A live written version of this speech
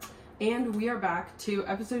And we are back to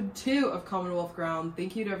episode 2 of Commonwealth Ground.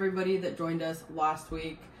 Thank you to everybody that joined us last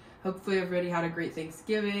week. Hopefully everybody had a great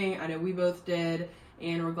Thanksgiving. I know we both did.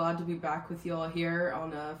 And we're glad to be back with you all here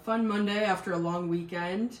on a fun Monday after a long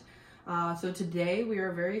weekend. So today we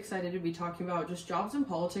are very excited to be talking about just jobs and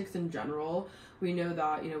politics in general. We know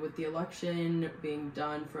that, with the election being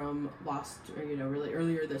done from really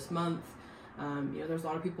earlier this month, there's a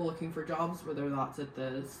lot of people looking for jobs, whether that's at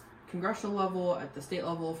the congressional level, at the state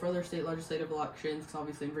level, for other state legislative elections, because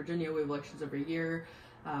obviously in Virginia we have elections every year,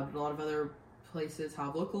 but a lot of other places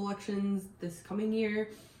have local elections this coming year.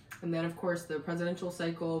 And then, of course, the presidential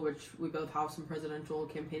cycle, which we both have some presidential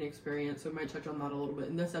campaign experience, so we might touch on that a little bit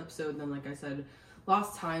in this episode. And then, like I said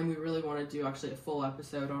last time, we really want to do actually a full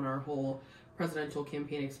episode on our whole presidential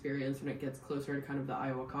campaign experience when it gets closer to kind of the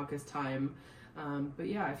Iowa caucus time. But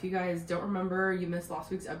yeah, if you guys don't remember, you missed last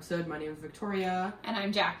week's episode, my name is Victoria. And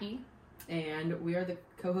I'm Jacki. And we are the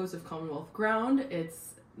co-hosts of Commonwealth Ground.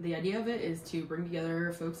 The idea of it is to bring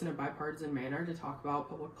together folks in a bipartisan manner to talk about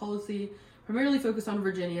public policy, primarily focused on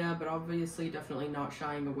Virginia, but obviously definitely not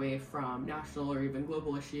shying away from national or even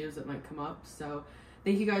global issues that might come up. So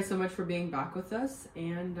thank you guys so much for being back with us,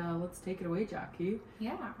 and let's take it away, Jacki.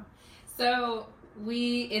 Yeah. So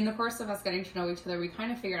in the course of us getting to know each other, we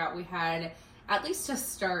kind of figured out we had, at least to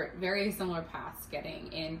start, very similar paths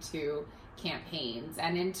getting into campaigns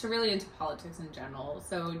and into politics in general.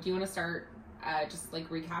 So do you want to start just like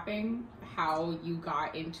recapping how you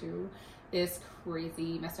got into this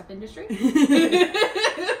crazy messed up industry?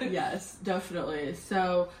 Yes, definitely.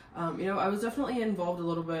 So, I was definitely involved a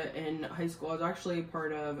little bit in high school. I was actually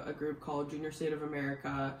part of a group called Junior State of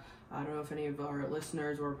America. I don't know if any of our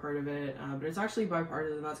listeners were part of it, but it's actually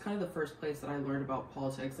bipartisan. That's kind of the first place that I learned about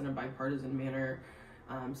politics in a bipartisan manner.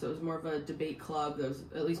 So it was more of a debate club. That was,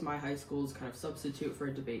 at least my high school's kind of substitute for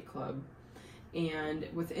a debate club. And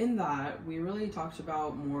within that, we really talked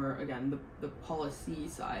about more, again, the policy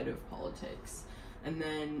side of politics. And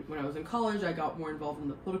then when I was in college, I got more involved in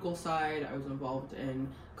the political side. I was involved in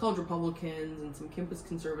college Republicans and some campus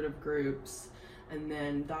conservative groups. And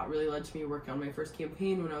then that really led to me working on my first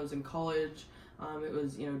campaign when I was in college. It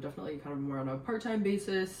was, definitely kind of more on a part-time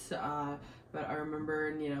basis. But I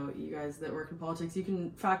remember, you guys that work in politics, you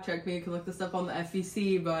can fact check me, you can look this up on the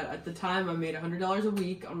FEC, but at the time I made $100 a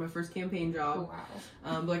week on my first campaign job. Oh,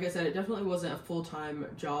 wow. But like I said, it definitely wasn't a full-time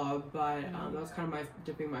job, but that was kind of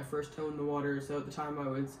dipping my first toe in the water. So at the time I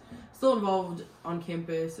was still involved on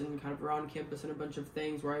campus and kind of around campus in a bunch of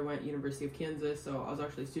things where I went University of Kansas. So I was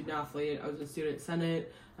actually a student athlete, I was in student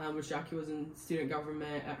senate, which Jacki was in student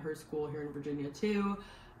government at her school here in Virginia too.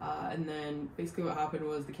 And then basically what happened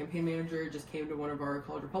was the campaign manager just came to one of our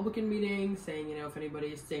college Republican meetings saying, if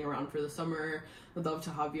anybody's staying around for the summer, we'd love to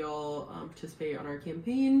have y'all participate on our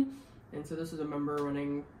campaign. And so this was a member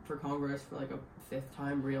running for Congress for like a 5th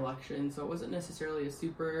time re-election. So it wasn't necessarily a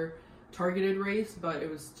super targeted race, but it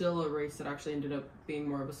was still a race that actually ended up being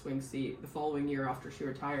more of a swing seat the following year after she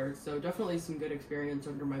retired. So definitely some good experience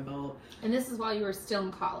under my belt. And this is while you were still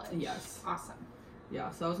in college? Yes. Awesome. Yeah,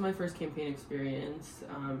 so that was my first campaign experience,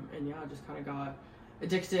 and yeah, I just kind of got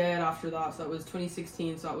addicted after that. So that was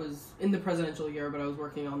 2016, so that was in the presidential year, but I was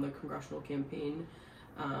working on the congressional campaign,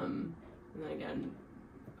 and then again,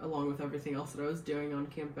 along with everything else that I was doing on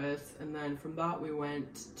campus. And then from that we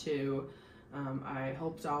went to, I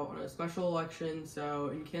helped out on a special election. So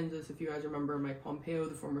in Kansas, if you guys remember, Mike Pompeo,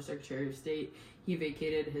 the former Secretary of State, he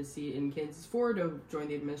vacated his seat in Kansas 4 to join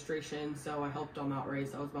the administration. So I helped on that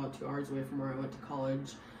race. I was about 2 hours away from where I went to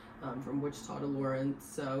college, from Wichita to Lawrence.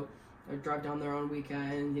 So I would drive down there on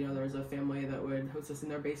weekend. There was a family that would host us in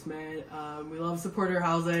their basement. We love supporter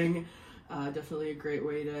housing. Definitely a great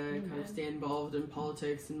way to kind of stay involved in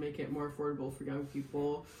politics and make it more affordable for young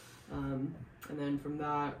people. And then from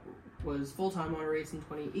that was full-time on a race in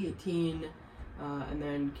 2018, and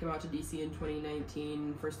then came out to DC in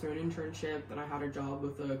 2019, first through an internship. Then I had a job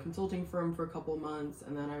with a consulting firm for a couple months,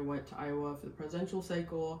 and then I went to Iowa for the presidential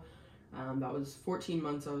cycle. That was 14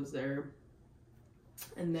 months I was there.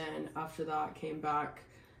 And then after that came back,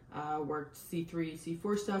 worked C3,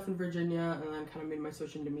 C4 stuff in Virginia, and then kind of made my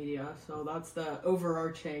switch into media. So that's the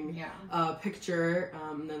overarching picture.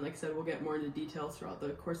 And then, like I said, we'll get more into details throughout the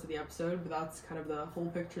course of the episode, but that's kind of the whole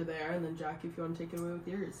picture there. And then, Jacki, if you want to take it away with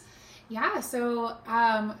yours. Yeah, so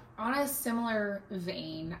on a similar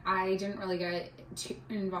vein, I didn't really get too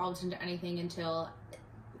involved into anything until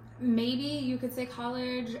maybe you could say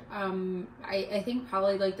college. I think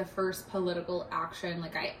probably like the first political action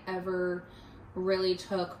like I ever really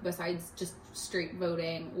took, besides just straight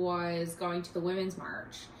voting, was going to the Women's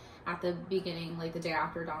March at the beginning, like the day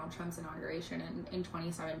after Donald Trump's inauguration in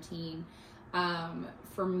 2017.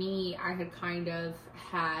 For me, I had kind of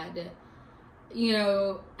had, you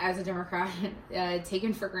know, as a Democrat,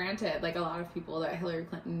 taken for granted, like a lot of people, that Hillary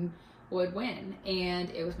Clinton would win. And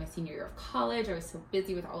it was my senior year of college. I was so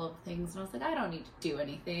busy with all of the things, and I was like, I don't need to do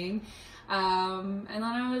anything. And then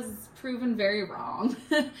I was proven very wrong.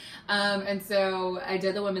 And so I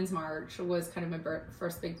did the Women's March, was kind of my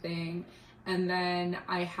first big thing. And then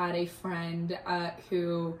I had a friend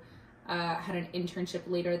who had an internship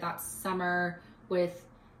later that summer with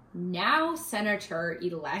now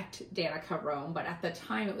Senator-elect Danica Roem, but at the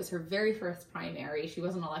time it was her very first primary. She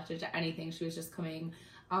wasn't elected to anything. She was just coming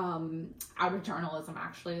out of journalism,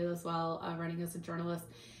 actually, as well, running as a journalist.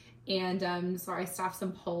 And so I staffed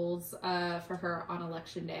some polls for her on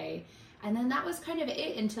election day. And then that was kind of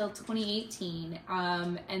it until 2018.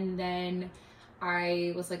 And then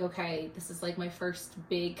I was like, okay, this is like my first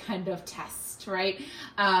big kind of test, right? We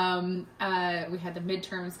had the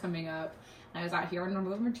midterms coming up. I was out here in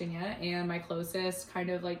Northern Virginia, and my closest kind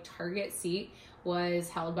of like target seat was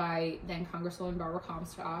held by then Congresswoman Barbara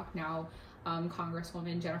Comstock, now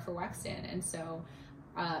Congresswoman Jennifer Wexton. And so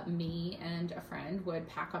me and a friend would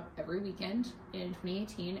pack up every weekend in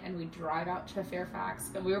 2018, and we'd drive out to Fairfax.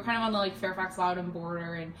 But we were kind of on the like Fairfax Loudoun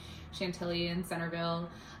border, and Chantilly and Centerville.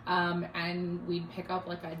 And we'd pick up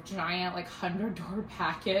like a giant like 100-door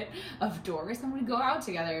packet of doors, and we'd go out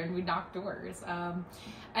together and we'd knock doors.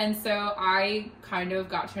 And so I kind of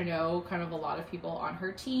got to know kind of a lot of people on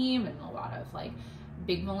her team, and a lot of like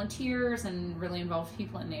big volunteers and really involved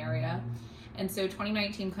people in the area. And so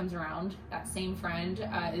 2019 comes around, that same friend,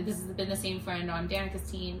 this has been the same friend on Danica's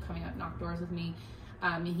team, coming up knock doors with me.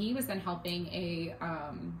 And he was then helping a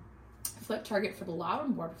flip target for the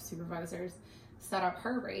Loudoun Board of Supervisors set up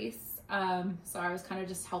her race. So I was kind of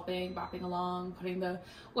just helping, bopping along, putting the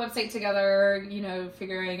website together, you know,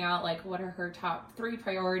 figuring out like what are her top 3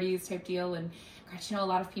 priorities type deal, and got to know a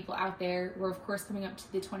lot of people out there. We're of course coming up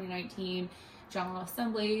to the 2019 General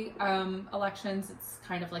Assembly elections. It's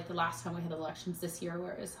kind of like the last time we had elections this year,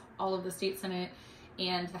 where it was all of the state Senate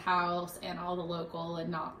and the House and all the local and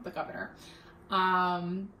not the governor.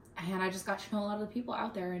 And I just got to know a lot of the people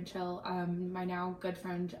out there until my now good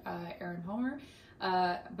friend Aaron Palmer.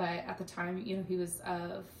 But at the time, you know, he was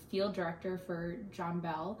a field director for John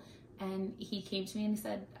Bell, and he came to me and he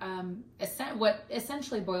said, what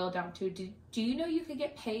essentially boiled down to, do you know you could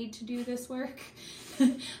get paid to do this work?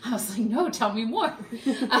 I was like, no, tell me more.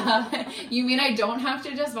 You mean I don't have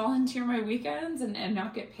to just volunteer my weekends and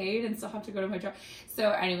not get paid and still have to go to my job? So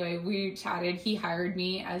anyway, we chatted. He hired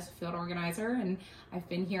me as a field organizer, and I've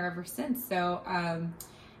been here ever since. So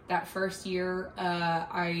that first year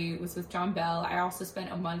I was with John Bell. I also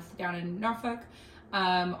spent a month down in Norfolk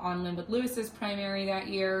on Linwood Lewis's primary that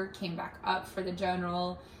year, came back up for the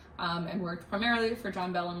general, and worked primarily for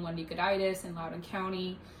John Bell and Wendy Goditis in Loudoun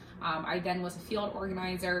County. I then was a field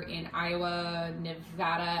organizer in Iowa,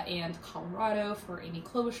 Nevada, and Colorado for Amy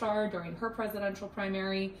Klobuchar during her presidential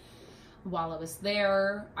primary. While I was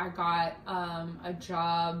there, I got a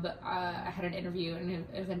job. I had an interview and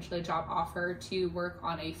eventually a job offer to work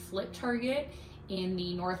on a flip target in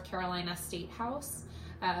the North Carolina State House.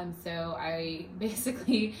 So I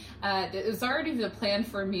basically, it was already the plan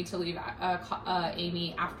for me to leave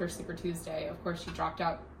Amy after Super Tuesday. Of course, she dropped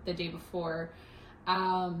out the day before.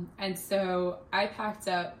 And so I packed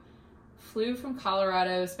up, flew from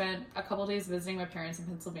Colorado, spent a couple days visiting my parents in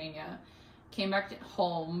Pennsylvania, came back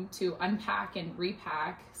home to unpack and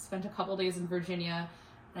repack, spent a couple days in Virginia,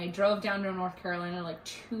 and I drove down to North Carolina like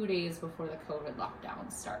 2 days before the COVID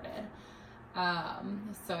lockdown started.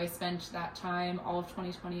 So I spent that time, all of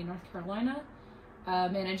 2020 in North Carolina,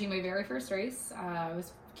 managing my very first race. I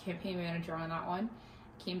was campaign manager on that one.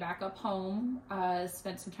 Came back up home,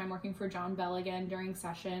 spent some time working for John Bell again during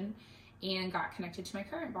session, and got connected to my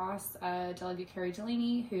current boss, Delegate Carrie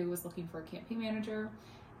Delaney, who was looking for a campaign manager.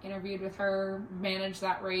 Interviewed with her, managed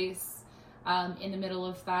that race. In the middle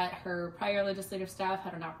of that, her prior legislative staff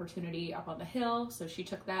had an opportunity up on the Hill, so she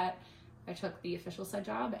took that. I took the official side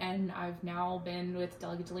job, and I've now been with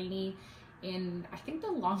Delegate Delaney in, I think,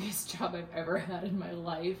 the longest job I've ever had in my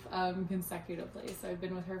life, consecutively. So I've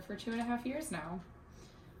been with her for 2.5 years now.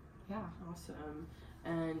 Yeah. Awesome.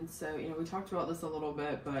 And so, you know, we talked about this a little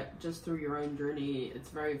bit, but just through your own journey, it's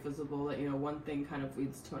very visible that, you know, one thing kind of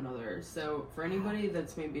leads to another. So for anybody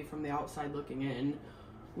that's maybe from the outside looking in,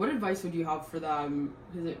 what advice would you have for them?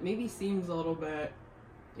 Because it maybe seems a little bit,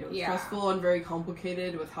 you know, stressful and very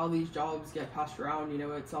complicated with how these jobs get passed around. You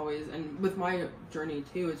know, it's always, and with my journey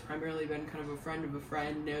too, it's primarily been kind of a friend of a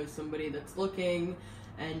friend knows somebody that's looking,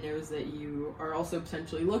 and knows that you are also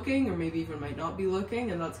potentially looking, or maybe even might not be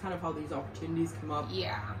looking, and that's kind of how these opportunities come up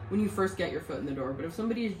when you first get your foot in the door. But if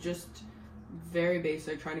somebody is just very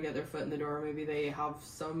basic, trying to get their foot in the door, maybe they have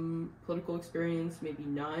some political experience, maybe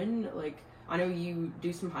none, like, I know you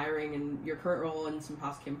do some hiring in your current role and some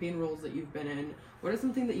past campaign roles that you've been in. What is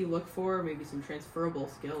something that you look for, maybe some transferable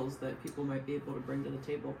skills that people might be able to bring to the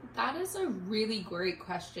table? That is a really great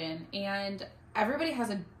question. And everybody has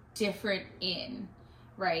a different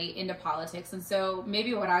right, into politics. And so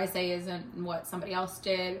maybe what I say isn't what somebody else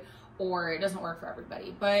did, or it doesn't work for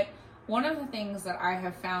everybody. But one of the things that I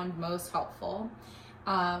have found most helpful,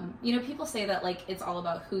 people say that, like, it's all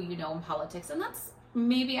about who you know in politics, and that's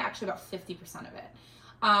maybe actually about 50% of it.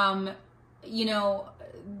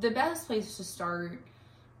 The best place to start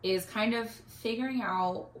is kind of figuring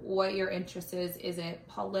out what your interest is. Is it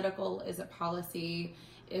political? Is it policy?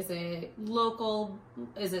 Is it local?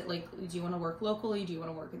 Is it like, do you want to work locally? Do you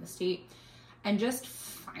want to work in the state? And just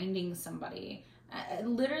finding somebody,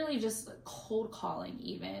 literally just cold calling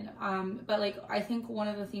even. But like, I think one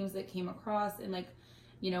of the themes that came across in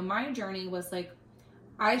my journey was like,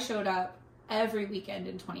 I showed up every weekend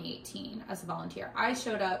in 2018 as a volunteer. I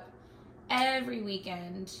showed up every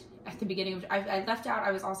weekend at the beginning of, I left out,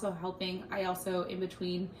 I was also helping, in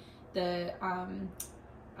between the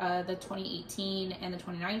 2018 and the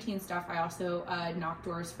 2019 stuff, I also knocked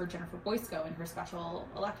doors for Jennifer Boysko in her special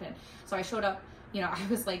election. So I showed up, I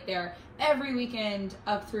was like there every weekend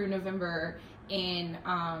up through November in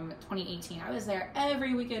 2018. I was there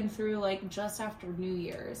every weekend through like just after New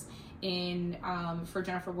Year's for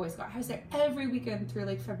Jennifer Boysko. I was there every weekend through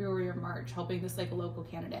like February or March helping this like local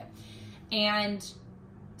candidate. And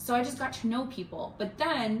so I just got to know people. But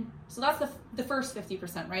then, so that's the first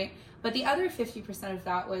 50%, right? But the other 50% of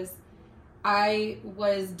that was I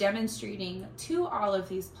was demonstrating to all of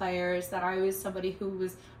these players that I was somebody who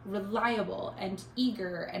was reliable and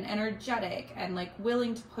eager and energetic and like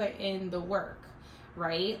willing to put in the work,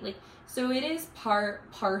 right? Like, so it is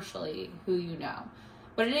partially who you know,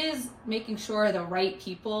 but it is making sure the right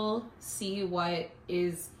people see what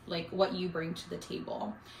you bring to the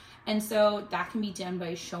table. And so that can be done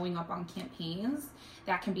by showing up on campaigns.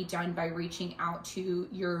 That can be done by reaching out to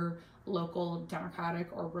your local Democratic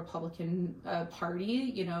or Republican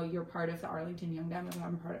party. You're part of the Arlington Young Dems,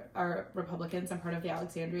 I'm Republicans, I'm part of the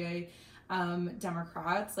Alexandria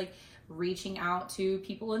Democrats, like reaching out to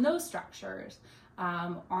people in those structures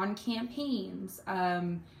on campaigns.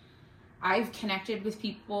 I've connected with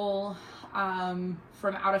people from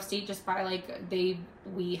out of state just by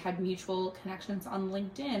we had mutual connections on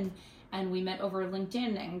LinkedIn, and we met over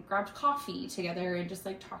LinkedIn and grabbed coffee together and just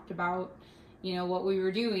like talked about what we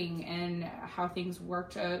were doing and how things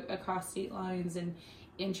worked across state lines and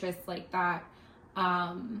interests like that.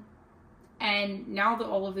 And now that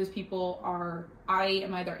all of those people I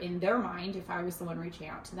am either in their mind, if I was the one reaching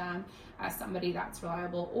out to them, as somebody that's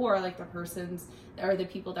reliable, or like the persons or the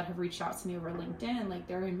people that have reached out to me over LinkedIn, like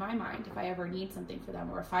they're in my mind if I ever need something for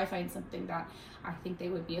them, or if I find something that I think they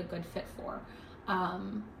would be a good fit for.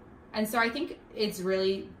 And so I think it's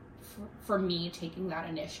really for me taking that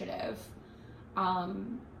initiative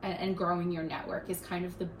and growing your network is kind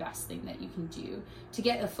of the best thing that you can do to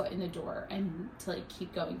get a foot in the door and to like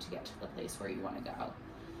keep going to get to the place where you want to go.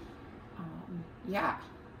 How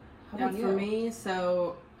about you? For me,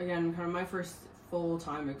 so again, kind of my first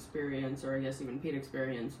full-time experience, or I guess even paid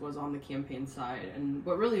experience, was on the campaign side. And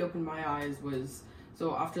what really opened my eyes was,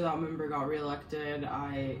 so after that member got reelected,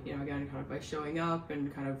 I, again, kind of by showing up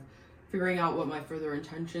and kind of figuring out what my further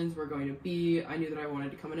intentions were going to be, I knew that I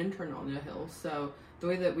wanted to become an intern on the Hill. So the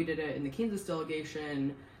way that we did it in the Kansas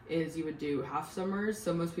delegation is you would do half summers.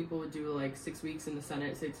 So most people would do like 6 weeks in the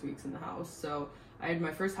Senate, 6 weeks in the House. So I had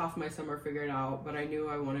my first half of my summer figured out, but I knew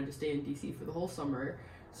I wanted to stay in DC for the whole summer.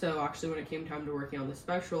 So actually when it came time to working on the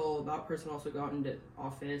special, that person also got into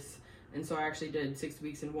office. And so I actually did 6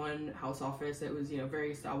 weeks in one House office. It was,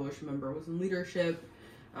 very established. Member was in leadership.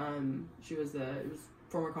 It was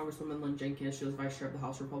former Congresswoman Lynn Jenkins. She was vice chair of the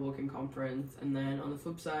House Republican Conference. And then on the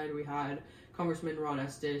flip side, we had Congressman Ron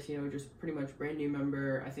Estes, just pretty much brand new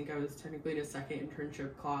member. I think I was technically in a second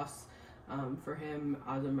internship class for him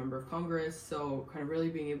as a member of Congress. So kind of really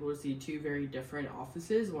being able to see two very different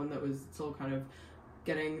offices, one that was still kind of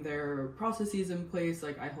getting their processes in place.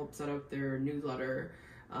 Like I helped set up their newsletter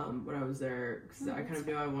when I was there, because I kind of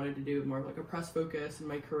knew I wanted to do more of like a press focus in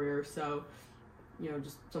my career. So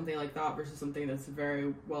just something like that versus something that's a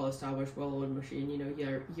very well-established, well-oiled machine,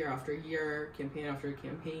 year after year, campaign after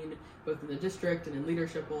campaign, both in the district and in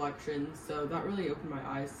leadership elections. So that really opened my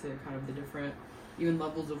eyes to kind of the different, even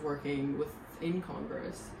levels of working within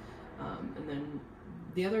Congress. And then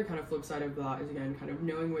The other kind of flip side of that is, again, kind of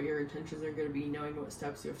knowing what your intentions are going to be, knowing what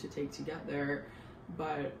steps you have to take to get there,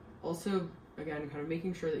 but also, again, kind of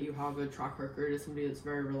making sure that you have a track record as somebody that's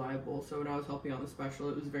very reliable. So when I was helping on the special,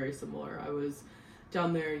 it was very similar. I was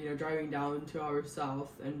down there, driving down 2 hours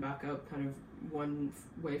south and back up kind of one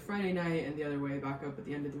way Friday night and the other way back up at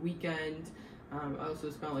the end of the weekend. I also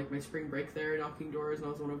spent like my spring break there knocking doors, and I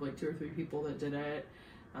was one of like 2 or 3 people that did it.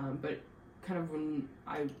 But kind of when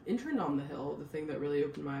I interned on the Hill, the thing that really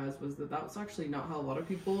opened my eyes was that that's actually not how a lot of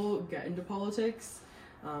people get into politics.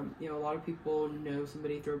 A lot of people know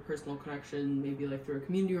somebody through a personal connection, maybe like through a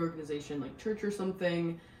community organization like church or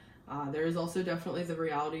something. There is also definitely the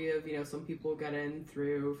reality of, some people get in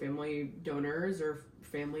through family donors or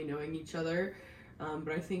family knowing each other.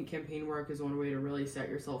 But I think campaign work is one way to really set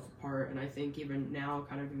yourself apart. And I think even now,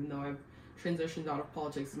 kind of, even though I've transitioned out of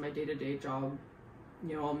politics in my day-to-day job,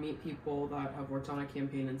 I'll meet people that have worked on a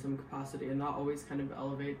campaign in some capacity, and that always kind of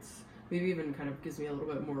elevates, maybe even kind of gives me a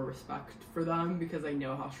little bit more respect for them, because I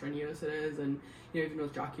know how strenuous it is. And, even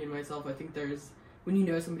with Jacki and myself, I think when you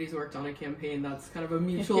know somebody's worked on a campaign, that's kind of a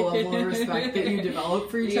mutual level of respect that you develop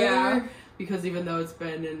for each other, because even though it's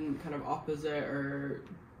been in kind of opposite or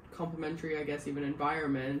complementary, I guess, even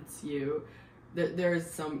environments, there's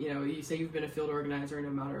some, you say you've been a field organizer, no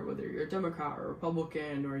matter whether you're a Democrat or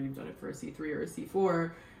Republican, or you've done it for a C3 or a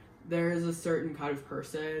C4, there's a certain kind of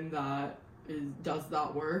person that does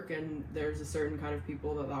that work, and there's a certain kind of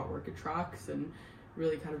people that work attracts and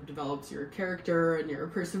really kind of develops your character and your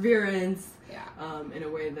perseverance in a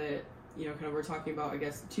way that, kind of we're talking about, I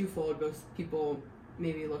guess, twofold, both people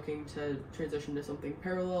maybe looking to transition to something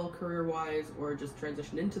parallel career-wise or just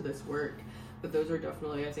transition into this work. But those are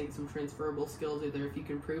definitely, I think, some transferable skills. Either if you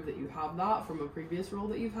can prove that you have that from a previous role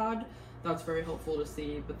that you've had, that's very helpful to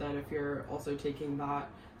see. But then if you're also taking that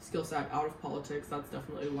skill set out of politics, that's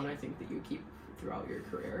definitely one I think that you keep throughout your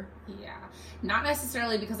career. Yeah, not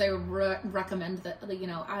necessarily because I recommend that,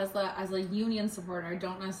 as a union supporter, I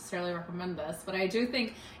don't necessarily recommend this, but I do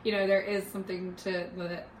think, there is something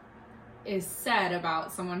that is said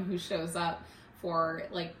about someone who shows up for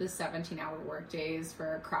like the 17-hour work days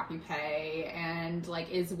for crappy pay and like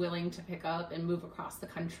is willing to pick up and move across the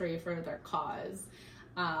country for their cause.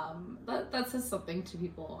 That says something to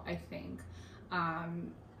people, I think.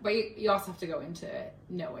 But you also have to go into it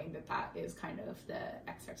knowing that is kind of the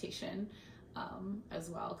expectation as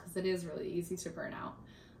well, because it is really easy to burn out.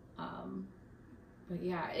 But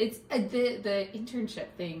yeah, it's the internship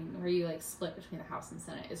thing where you like split between the House and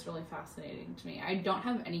Senate is really fascinating to me. I don't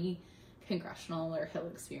have any congressional or Hill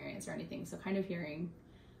experience or anything, so kind of hearing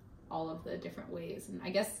all of the different ways, and I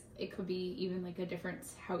guess it could be even like a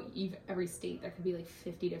difference how every state, there could be like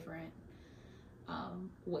 50 different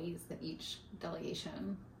ways that each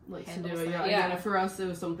delegation handles it. Again, for us it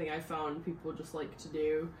was something I found people just like to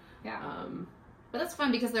do. But that's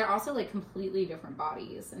fun because they're also like completely different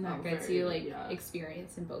bodies, and that gets you like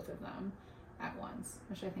experience in both of them at once,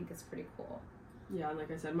 which I think is pretty cool. Yeah, and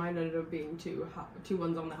like I said, mine ended up being two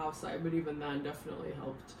ones on the House side, but even then definitely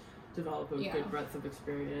helped develop a good breadth of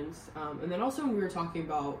experience. And then also when we were talking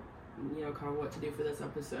about, kind of what to do for this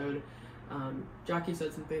episode, Jacki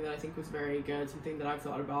said something that I think was very good, something that I've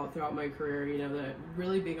thought about throughout my career, that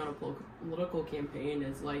really being on a political campaign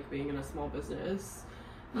is like being in a small business.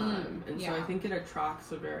 So I think it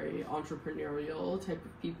attracts a very entrepreneurial type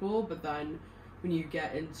of people, but then when you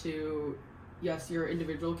get into, yes, your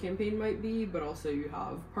individual campaign might be, but also you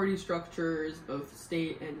have party structures, both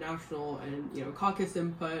state and national, and, caucus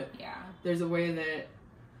input. There's a way that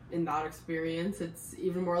in that experience, it's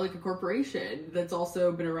even more like a corporation that's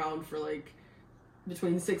also been around for like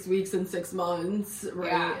between 6 weeks and 6 months,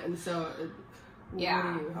 right? And so what do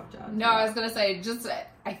you have to add? No, I was gonna say,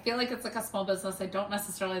 I feel like it's like a small business. I don't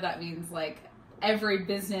necessarily, that means like every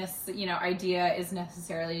business, idea is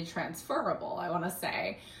necessarily transferable, I want to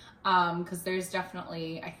say. Because there's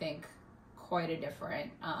definitely, I think, quite a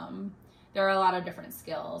different, there are a lot of different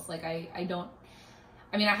skills. Like I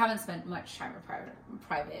haven't spent much time in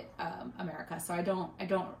private America, so I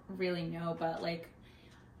don't really know, but like,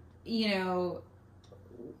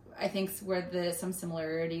 I think where some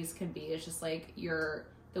similarities can be is just like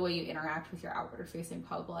the way you interact with your outward facing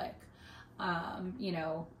public.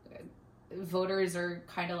 Voters are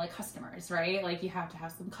kind of like customers, right? Like you have to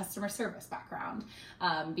have some customer service background,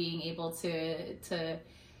 being able to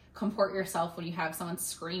comport yourself when you have someone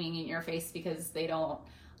screaming in your face because they don't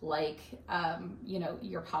like,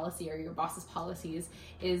 your policy or your boss's policies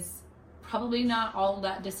is probably not all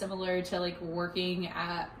that dissimilar to like working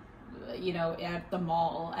at at the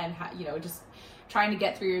mall and just trying to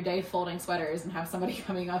get through your day folding sweaters and have somebody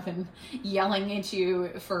coming up and yelling at you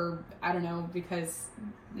for, I don't know, because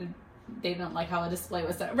they don't like how a display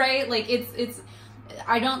was set, right? Like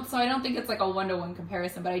I don't think it's like a one-to-one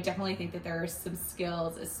comparison, but I definitely think that there are some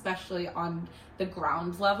skills, especially on the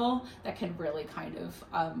ground level, that can really kind of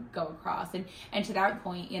go across. And to that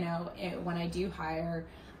point, when I do hire,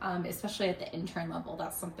 especially at the intern level,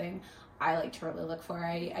 that's something I like to really look for.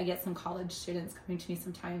 I get some college students coming to me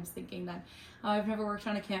sometimes thinking that, oh, I've never worked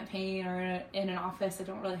on a campaign or in an office. I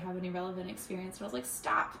don't really have any relevant experience. And I was like,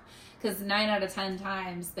 stop. Because 9 out of 10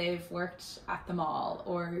 times they've worked at the mall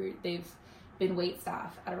or they've been wait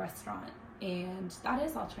staff at a restaurant. And that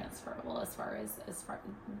is all transferable as far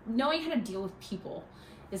knowing how to deal with people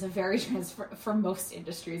is a very for most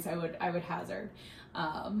industries, I would hazard.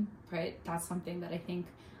 Right? That's something that I think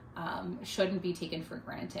shouldn't be taken for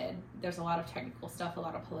granted. There's a lot of technical stuff, a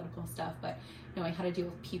lot of political stuff, but knowing how to deal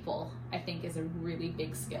with people, I think, is a really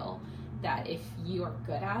big skill that if you are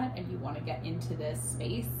good at and you want to get into this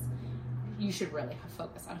space, you should really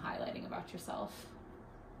focus on highlighting about yourself.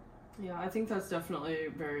 Yeah, I think that's definitely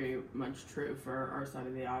very much true for our side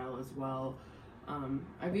of the aisle as well.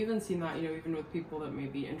 I've even seen that, even with people that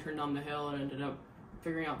maybe interned on the Hill and ended up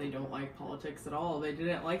figuring out they don't like politics at all. They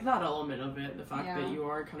didn't like that element of it, the fact that you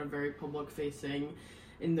are kind of very public facing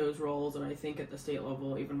in those roles, and I think at the state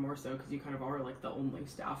level even more so, because you kind of are like the only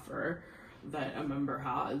staffer that a member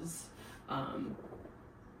has.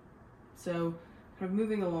 So kind of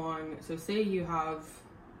moving along, so say you have,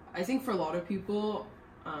 I think for a lot of people,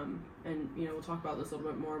 and we'll talk about this a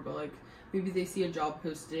little bit more, but like maybe they see a job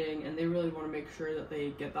posting and they really want to make sure that they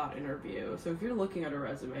get that interview. So if you're looking at a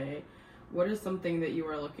resume, what is something that you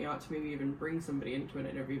are looking at to maybe even bring somebody into an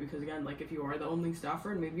interview? Because again, like if you are the only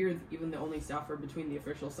staffer, and maybe you're even the only staffer between the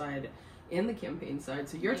official side and the campaign side,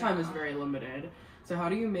 so your time is very limited. So how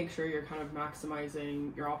do you make sure you're kind of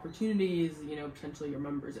maximizing your opportunities, potentially your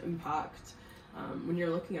members' impact, when you're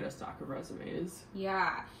looking at a stack of resumes?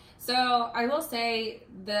 Yeah. So I will say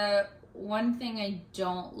the one thing I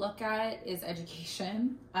don't look at is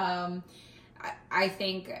education. I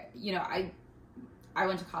think, I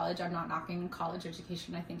went to college. I'm not knocking college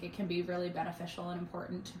education. I think it can be really beneficial and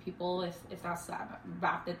important to people if that's that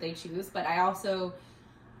path that they choose. But I also,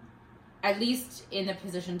 at least in the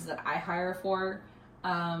positions that I hire for,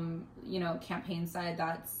 campaign side,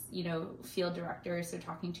 that's, field directors, so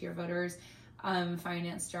talking to your voters,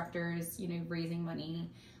 finance directors, raising money,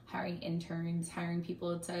 hiring interns, hiring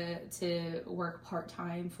people to work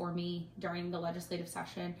part-time for me during the legislative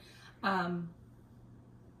session.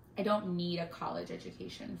 I don't need a college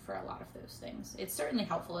education for a lot of those things. It's certainly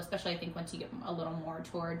helpful, especially I think once you get a little more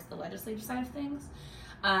towards the legislative side of things.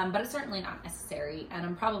 But it's certainly not necessary, and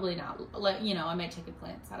I'm probably not, I might take a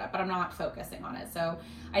glance at it, but I'm not focusing on it. So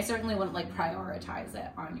I certainly wouldn't prioritize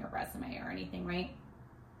it on your resume or anything, right?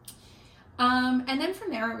 And then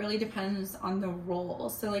from there, it really depends on the role.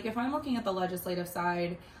 So if I'm looking at the legislative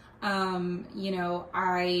side, I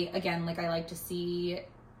like to see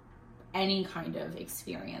any kind of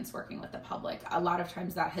experience working with the public. A lot of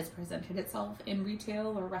times that has presented itself in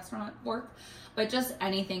retail or restaurant work, but just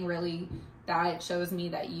anything really that shows me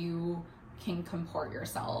that you can comport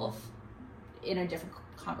yourself in a different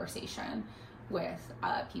conversation with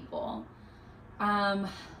people. I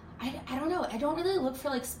don't know. I don't really look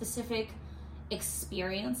for specific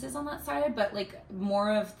experiences on that side, but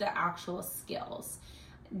more of the actual skills.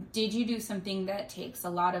 Did you do something that takes a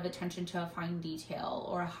lot of attention to a fine detail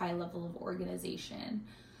or a high level of organization?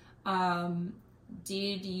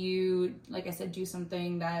 Did you, like I said, do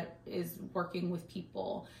something that is working with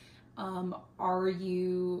people? Are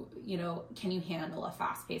you, can you handle a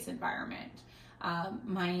fast-paced environment?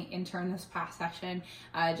 My intern this past session,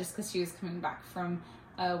 just because she was coming back from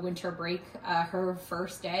winter break, her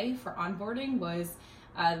first day for onboarding was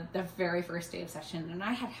the very first day of session, and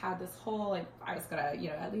I had this whole I was gonna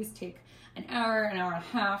at least take an hour and a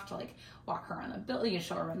half to walk her around the building and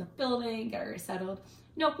show her around the building, get her settled.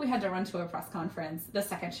 Nope, we had to run to a press conference the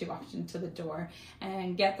second she walked into the door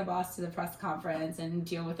and get the boss to the press conference and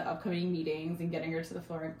deal with the upcoming meetings and getting her to the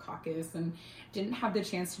floor in caucus, and didn't have the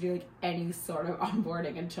chance to do any sort of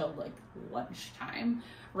onboarding until lunchtime,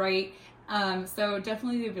 right? So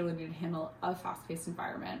definitely the ability to handle a fast-paced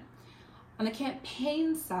environment. On the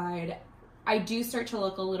campaign side, I do start to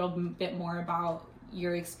look a little bit more about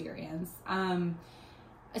your experience.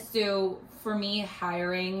 So for me,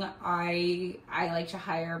 hiring, I like to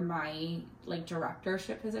hire my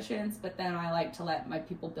directorship positions, but then I like to let my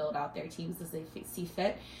people build out their teams as they see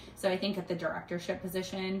fit. So I think at the directorship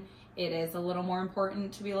position, it is a little more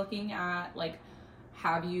important to be looking at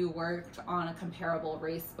have you worked on a comparable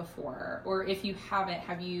race before? Or if you haven't,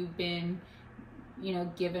 have you been,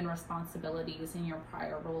 given responsibilities in your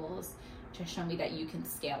prior roles to show me that you can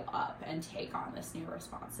scale up and take on this new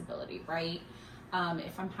responsibility, right?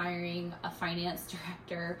 If I'm hiring a finance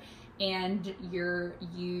director and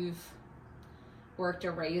you've worked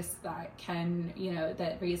a race that can,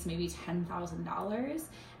 that raised maybe $10,000,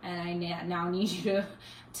 and I now need you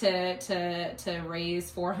to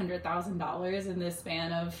raise $400,000 in the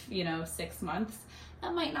span of 6 months,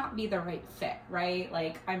 that might not be the right fit, right?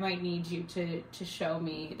 Like, I might need you to show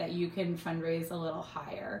me that you can fundraise a little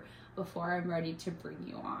higher before I'm ready to bring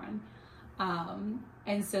you on.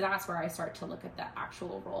 And so that's where I start to look at the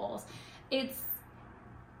actual roles.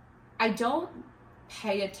 I don't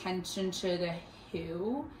pay attention to the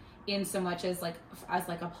who in so much as a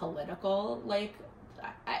political,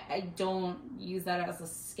 I don't use that as a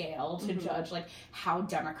scale to judge how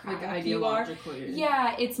democratic you are.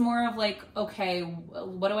 Yeah, it's more of okay,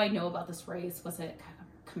 what do I know about this race? Was it kind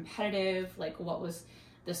of competitive? What was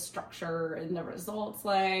the structure and the results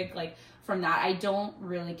like? From that, I don't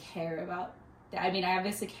really care about. I mean, I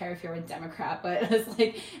obviously care if you're a Democrat, but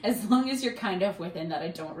as long as you're kind of within that, I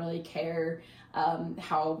don't really care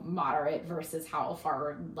how moderate versus how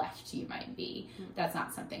far left you might be. That's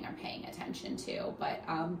not something I'm paying attention to. But,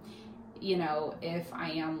 if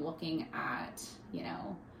I am looking at,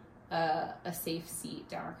 a safe seat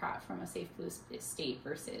Democrat from a safe blue state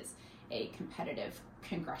versus a competitive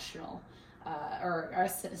congressional or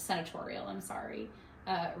senatorial,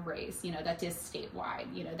 race, that is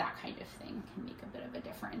statewide, that kind of thing can make a bit of a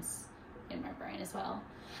difference in my brain as well.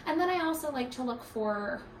 And then I also like to look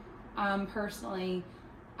for, personally,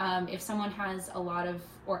 if someone has a lot of,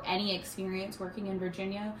 or any experience working in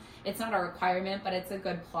Virginia, it's not a requirement, but it's a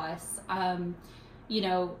good plus.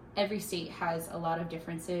 Every state has a lot of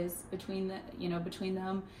differences between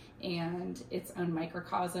them and its own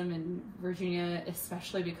microcosm, and Virginia,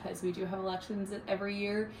 especially because we do have elections every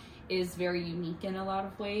year, is very unique in a lot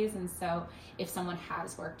of ways. And so if someone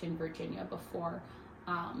has worked in Virginia before,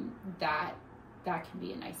 that can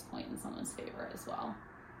be a nice point in someone's favor as well.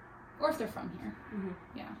 Or if they're from here. Mm-hmm.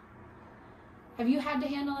 Yeah. Have you had to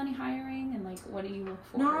handle any hiring, and what do you look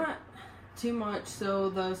for? Not too much. So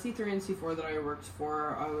the C3 and C4 that I worked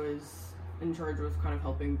for, I was in charge of kind of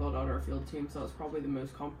helping build out our field team, so that was probably the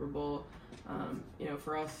most comparable.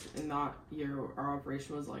 For us in that year, our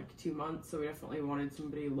operation was 2 months, so we definitely wanted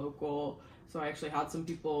somebody local. So I actually had some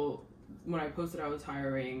people, when I posted I was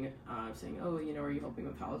hiring, saying, oh, are you helping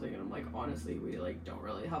with housing? And I'm like, honestly, we don't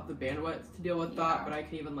really have the bandwidth to deal with that, but I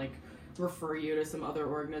can even refer you to some other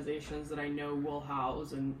organizations that I know will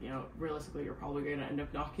house, and realistically you're probably going to end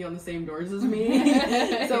up knocking on the same doors as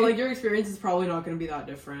me. So your experience is probably not going to be that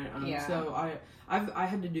different. So I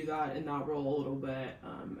had to do that in that role a little bit,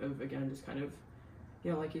 of again just kind of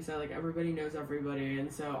like you said, everybody knows everybody,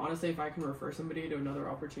 and so honestly if I can refer somebody to another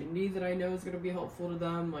opportunity that I know is going to be helpful to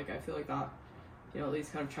them, I feel like that at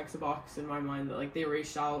least kind of checks a box in my mind that they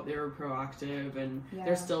reached out, they were proactive, and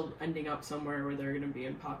they're still ending up somewhere where they're going to be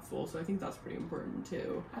impactful. So I think that's pretty important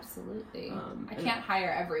too. Absolutely. I can't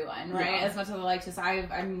hire everyone, right? As much as I like to. So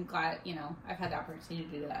I'm glad I've had the opportunity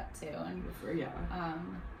to do that too. And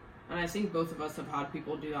and I think both of us have had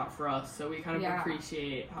people do that for us, so we kind of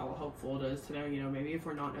appreciate how helpful it is to know maybe if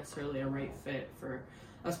we're not necessarily a right fit for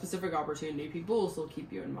a specific opportunity, people will still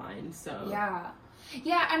keep you in mind. So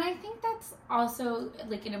yeah, and I think that's also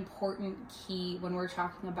an important key when we're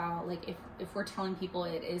talking about if we're telling people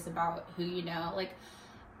it is about who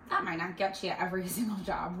that might not get you every single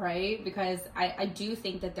job, right? Because I do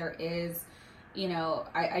think that there is,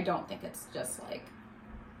 I don't think it's just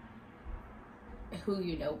who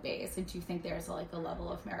based. I do think there's a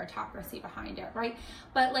level of meritocracy behind it, right?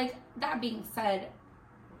 But that being said,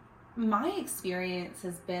 my experience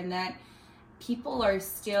has been that people are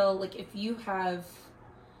still if you have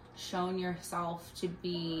shown yourself to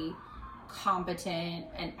be competent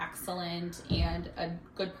and excellent and a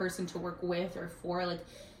good person to work with or for,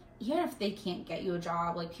 even if they can't get you a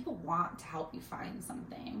job, people want to help you find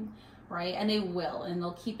something, right? And they will, and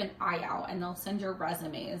they'll keep an eye out, and they'll send your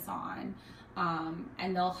resumes on,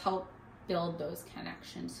 and they'll help build those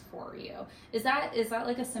connections for you. Is that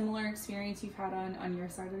a similar experience you've had on your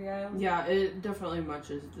side of the aisle? Yeah, it definitely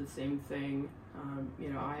much is the same thing.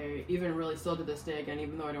 I even really still to this day, again,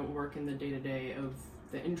 even though I don't work in the day-to-day of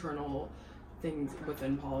the internal things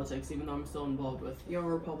within politics, even though I'm still involved with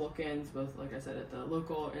Republicans, both, like I said, at the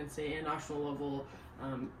local and state and national level,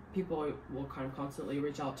 people will kind of constantly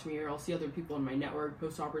reach out to me, or I'll see other people in my network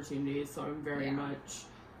post opportunities, so I'm very much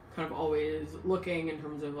kind of always looking in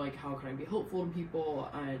terms of how can I be helpful to people,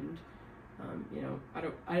 and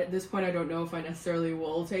At this point I don't know if I necessarily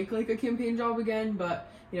will take like a campaign job again,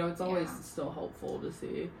 but it's always still helpful to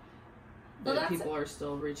see that people are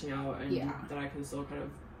still reaching out and that I can still kind of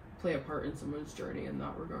play a part in someone's journey in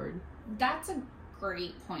that regard. That's a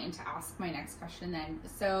great point to ask my next question then.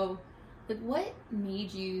 So, like, what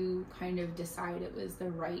made you kind of decide it was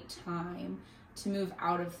the right time to move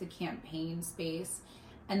out of the campaign space?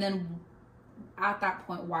 And then at that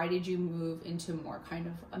point, why did you move into more kind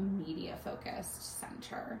of a media-focused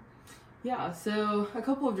center? Yeah, so a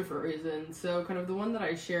couple of different reasons. So kind of the one that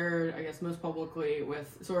I shared, I guess, most publicly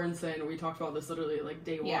with Sorensen, we talked about this literally like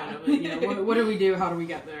day one of it, what do we do, how do we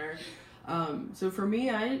get there? So for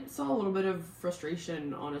me, I saw a little bit of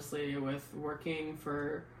frustration, honestly, with working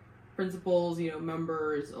for principals,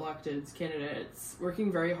 members, electeds, candidates,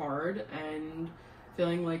 working very hard and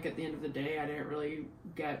feeling like at the end of the day, I didn't really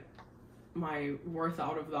get my worth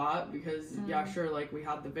out of that because, sure, like we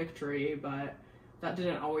had the victory, but that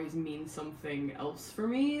didn't always mean something else for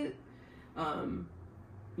me.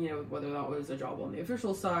 Whether that was a job on the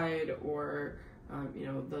official side or,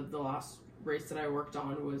 the last race that I worked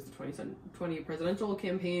on was the 2020 presidential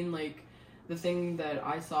campaign. Like, the thing that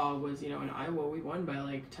I saw was, in Iowa, we won by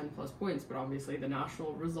like 10 plus points, but obviously the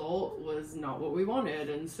national result was not what we wanted.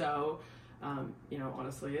 And so,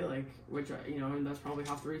 honestly, like, and that's probably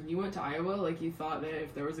half the reason you went to Iowa. Like, you thought that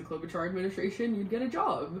if there was a Klobuchar administration, you'd get a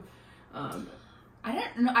job.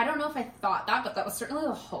 I don't know if I thought that, but that was certainly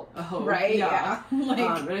a hope. Right? Yeah.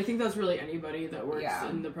 And I think that's really anybody that works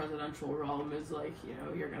in the presidential realm is like,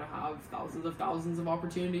 you're going to have thousands of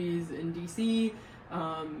opportunities in DC.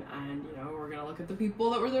 And, we're going to look at the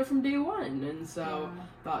people that were there from day one. And so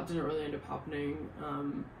that didn't really end up happening.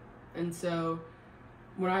 And so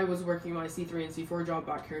when I was working my C3 and C4 job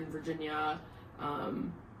back here in Virginia,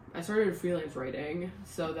 I started freelance writing.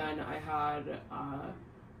 So then I had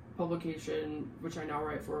publication, which I now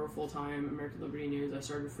write for full-time, American Liberty News. I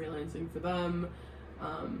started freelancing for them.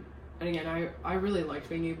 And again, I really liked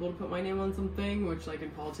being able to put my name on something, which like in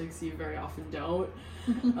politics you very often don't.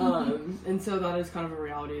 And so that is kind of a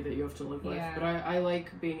reality that you have to live with. But I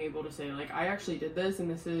like being able to say, like, I actually did this and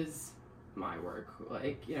this is my work.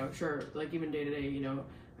 Like, sure, like even day to day,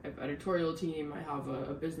 I have editorial team, I have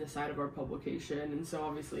a business side of our publication, and so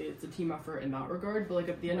obviously it's a team effort in that regard, but like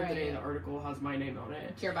at the end of the day, the article has my name on it.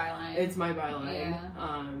 It's your byline. It's my byline.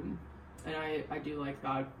 And I do like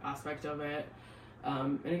that aspect of it.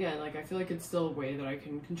 And again, like, I feel like it's still a way that I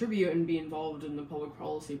can contribute and be involved in the public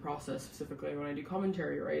policy process, specifically when I do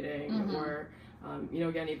commentary writing, or,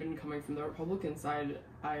 again, even coming from the Republican side,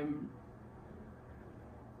 I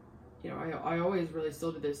always really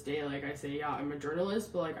still to this day, like, I say, I'm a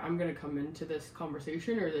journalist, but, like, I'm going to come into this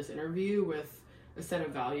conversation or this interview with a set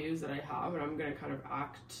of values that I have, and I'm going to kind of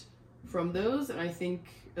act from those. And I think,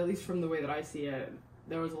 at least from the way that I see it,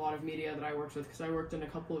 there was a lot of media that I worked with, because I worked in a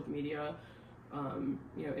couple of media,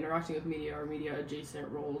 interacting with media or media adjacent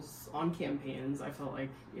roles on campaigns. I felt like,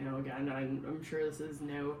 again, I'm sure this is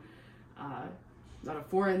not a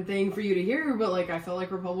foreign thing for you to hear, but like I felt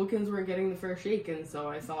like Republicans weren't getting the fair shake, and so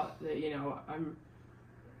I thought that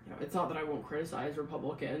it's not that I won't criticize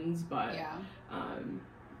Republicans, but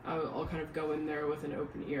I'll kind of go in there with an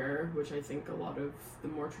open ear, which I think a lot of the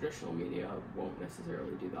more traditional media won't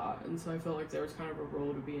necessarily do that, and so I felt like there was kind of a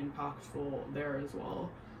role to be impactful there as well.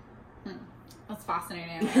 That's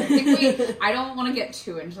fascinating. I think I don't want to get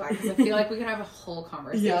too into that because I feel like we could have a whole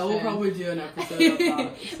conversation. Yeah, we'll probably do an episode of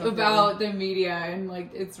that. About the media and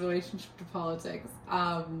like its relationship to politics.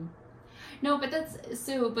 No, but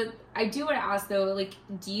but I do want to ask though, like,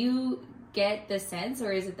 do you get the sense,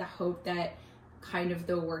 or is it the hope that kind of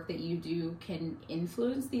the work that you do can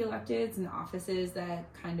influence the electeds and the offices that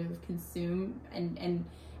kind of consume and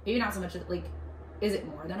maybe not so much like, is it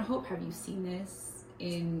more than a hope? Have you seen this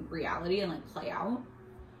in reality and like play out?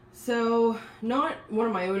 So, not one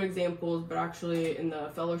of my own examples, but actually in the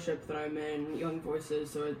fellowship that I'm in, Young Voices,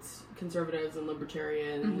 so it's conservatives and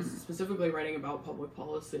libertarians, specifically writing about public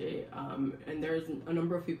policy, and there's a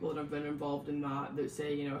number of people that have been involved in that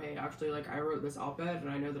say, hey, actually, like, I wrote this op-ed, and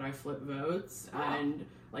I know that I flipped votes, and,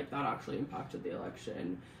 like, that actually impacted the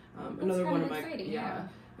election.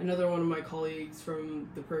 Another one of my colleagues from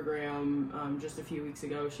the program, just a few weeks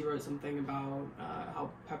ago, she wrote something about how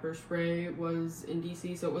pepper spray was in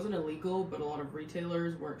DC. So it wasn't illegal, but a lot of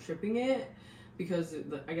retailers weren't shipping it because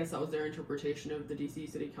I guess that was their interpretation of the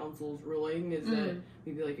DC City Council's ruling, is that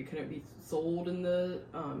maybe like it couldn't be sold in the,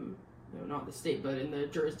 not the state, but in the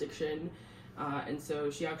jurisdiction. And so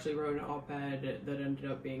she actually wrote an op-ed that ended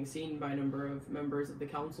up being seen by a number of members of the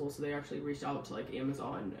council. So they actually reached out to like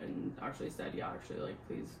Amazon and actually said, like,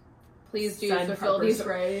 please please do send fulfill pepper these.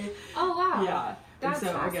 spray. Oh wow. Yeah. That's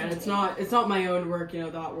and so again, fascinating. it's not my own work. You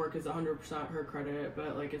know, that work is 100% her credit,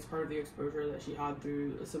 but like it's part of the exposure that she had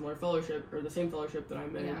through a similar fellowship or the same fellowship that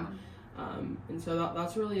I'm in. Yeah. And so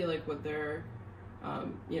that's really like what they're,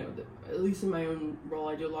 you know, at least in my own role,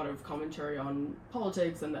 I do a lot of commentary on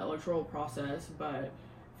politics and the electoral process. But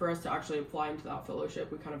for us to actually apply into that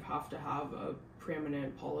fellowship, we kind of have to have a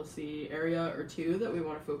preeminent policy area or two that we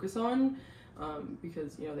want to focus on.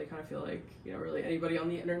 Because, you know, they kind of feel like, you know, really anybody on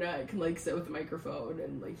the internet can, like, sit with a microphone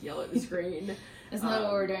and, like, yell at the screen. Isn't that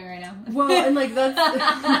what we're doing right now? Well, and, like, that's...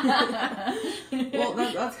 well,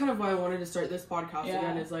 that's kind of why I wanted to start this podcast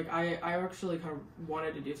again, is, like, I actually kind of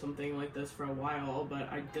wanted to do something like this for a while, but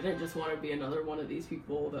I didn't just want to be another one of these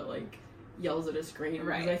people that, like, yells at a screen.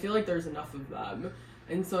 Right. Because I feel like there's enough of them.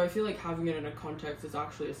 And so I feel like having it in a context is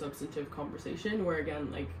actually a substantive conversation where,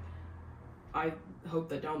 again, like, I hope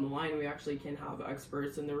that down the line we actually can have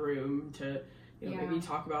experts in the room to, you know, maybe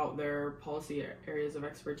talk about their policy areas of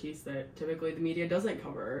expertise that typically the media doesn't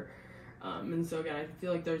cover. And so again, I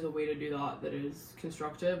feel like there's a way to do that is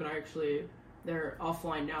constructive. And I actually, they're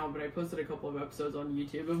offline now, but I posted a couple of episodes on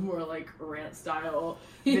YouTube of more like rant style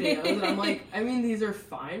videos. And I'm like, I mean, these are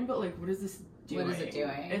fine, but like, what is this doing? What is it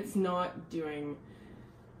doing? It's not doing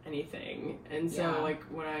anything. And so like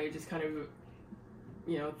when I just kind of,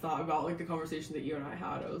 you know, thought about like the conversation that you and I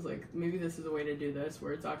had, I was like, maybe this is a way to do this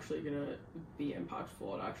where it's actually gonna be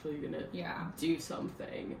impactful and actually gonna do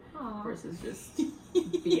something versus just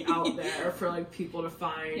be out there for like people to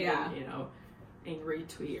find and, you know, angry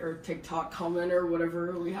tweet or TikTok comment or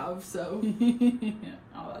whatever we have. So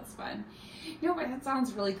oh, that's fun. No, but that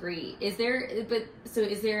sounds really great. Is there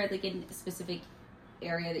like a specific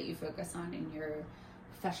area that you focus on in your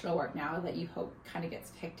professional work now that you hope kind of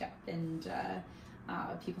gets picked up and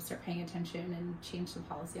people start paying attention and change some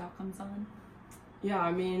policy outcomes on? Yeah,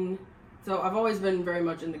 I mean, so I've always been very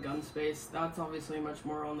much in the gun space. That's obviously much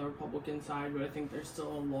more on the Republican side, but I think there's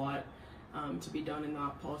still a lot to be done in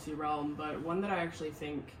that policy realm. But one that I actually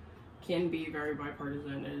think can be very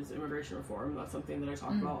bipartisan is immigration reform. That's something that I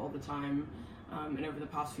talk about all the time. And over the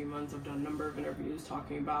past few months, I've done a number of interviews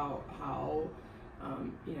talking about how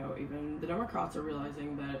you know, even the Democrats are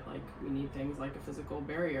realizing that, like, we need things like a physical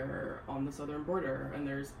barrier on the southern border, and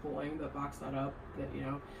there's polling that backs that up, that, you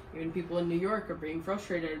know, even people in New York are being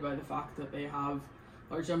frustrated by the fact that they have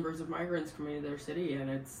large numbers of migrants coming to their city, and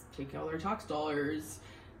it's taking all their tax dollars,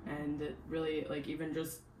 and it really, like, even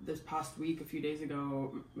just this past week, a few days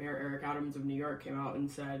ago, Mayor Eric Adams of New York came out and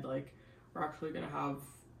said, like, we're actually going to have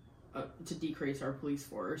to decrease our police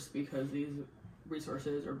force because these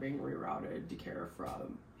resources are being rerouted to care for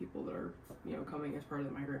people that are, you know, coming as part of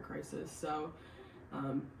the migrant crisis. So,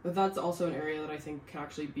 but that's also an area that I think can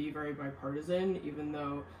actually be very bipartisan, even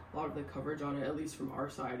though a lot of the coverage on it, at least from our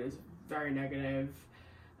side, is very negative.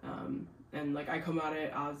 And like I come at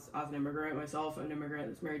it as an immigrant myself, an immigrant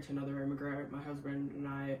that's married to another immigrant. My husband and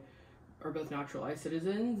I are both naturalized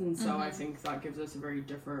citizens, and so I think that gives us a very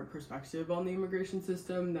different perspective on the immigration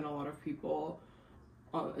system than a lot of people,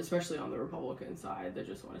 especially on the Republican side, that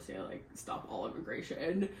just want to say, like, stop all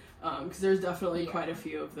immigration, because there's definitely quite a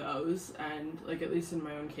few of those, and, like, at least in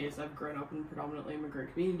my own case, I've grown up in predominantly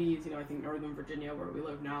immigrant communities. You know, I think Northern Virginia, where we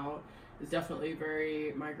live now, is definitely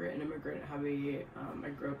very migrant and immigrant heavy. I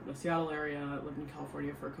grew up in the Seattle area, lived in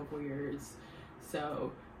California for a couple of years,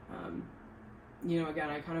 so, you know, again,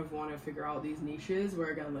 I kind of want to figure out these niches where,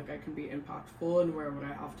 again, like, I can be impactful and where what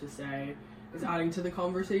I have to say is adding to the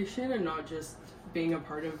conversation and not just being a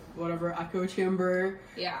part of whatever echo chamber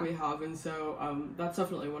we have. And so that's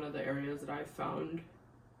definitely one of the areas that I found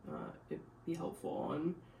it be helpful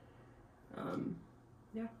on.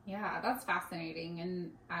 Yeah, that's fascinating.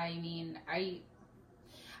 And I mean,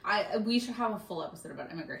 we should have a full episode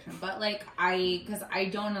about immigration, but like because I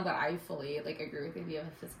don't know that I fully like agree with the idea of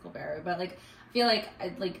a physical barrier, but like I feel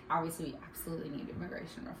like obviously we absolutely need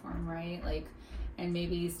immigration reform, right? Like, and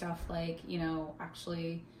maybe stuff like, you know,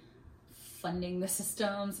 actually funding the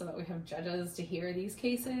system so that we have judges to hear these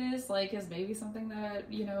cases, like, is maybe something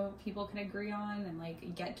that, you know, people can agree on and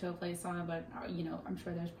like get to a place on. But you know, I'm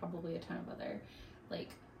sure there's probably a ton of other like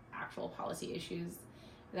actual policy issues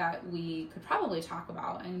that we could probably talk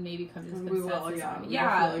about and maybe come to this consensus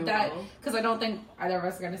on. That because I don't think either of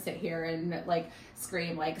us are going to sit here and like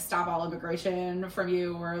scream like stop all immigration from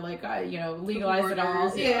you, or like you know, legalize it all.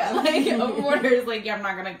 Like borders. Like, I'm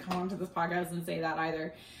not going to come onto this podcast and say that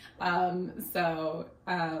either.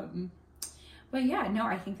 But yeah, no,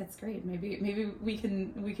 I think that's great. Maybe we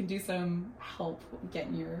can do some help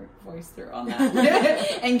getting your voice through on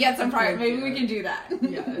that and get some pride. Maybe we can do that.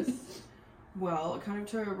 Yes. Well, kind of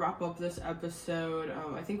to wrap up this episode,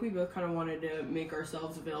 I think we both kind of wanted to make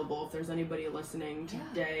ourselves available if there's anybody listening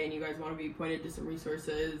today and you guys want to be pointed to some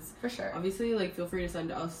resources. For sure. Obviously, like, feel free to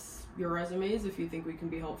send us your resumes if you think we can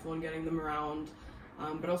be helpful in getting them around.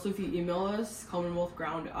 But also if you email us,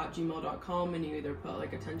 commonwealthground@gmail.com, and you either put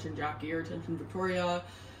like attention Jacki or attention Victoria,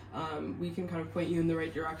 we can kind of point you in the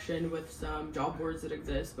right direction with some job boards that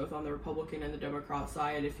exist both on the Republican and the Democrat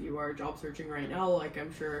side. If you are job searching right now, like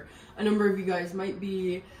I'm sure a number of you guys might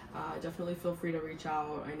be, definitely feel free to reach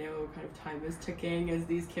out. I know kind of time is ticking as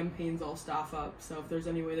these campaigns all staff up, so if there's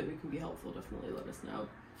any way that we can be helpful, definitely let us know.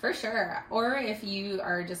 For sure. Or if you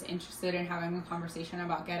are just interested in having a conversation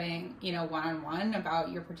about getting, one-on-one about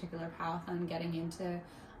your particular path on getting into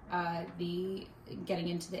the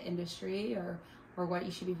industry or what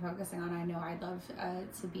you should be focusing on, I know I'd love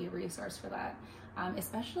to be a resource for that.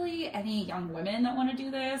 Especially any young women that want to do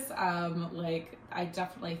this. I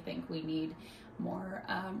definitely think we need more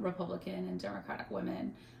Republican and Democratic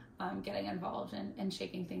women getting involved and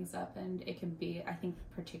shaking things up, and it can be, I think,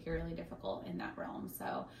 particularly difficult in that realm.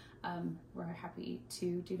 So we're happy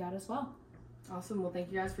to do that as well. Awesome. Well,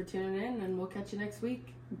 thank you guys for tuning in, and we'll catch you next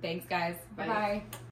week. Thanks, guys. Bye.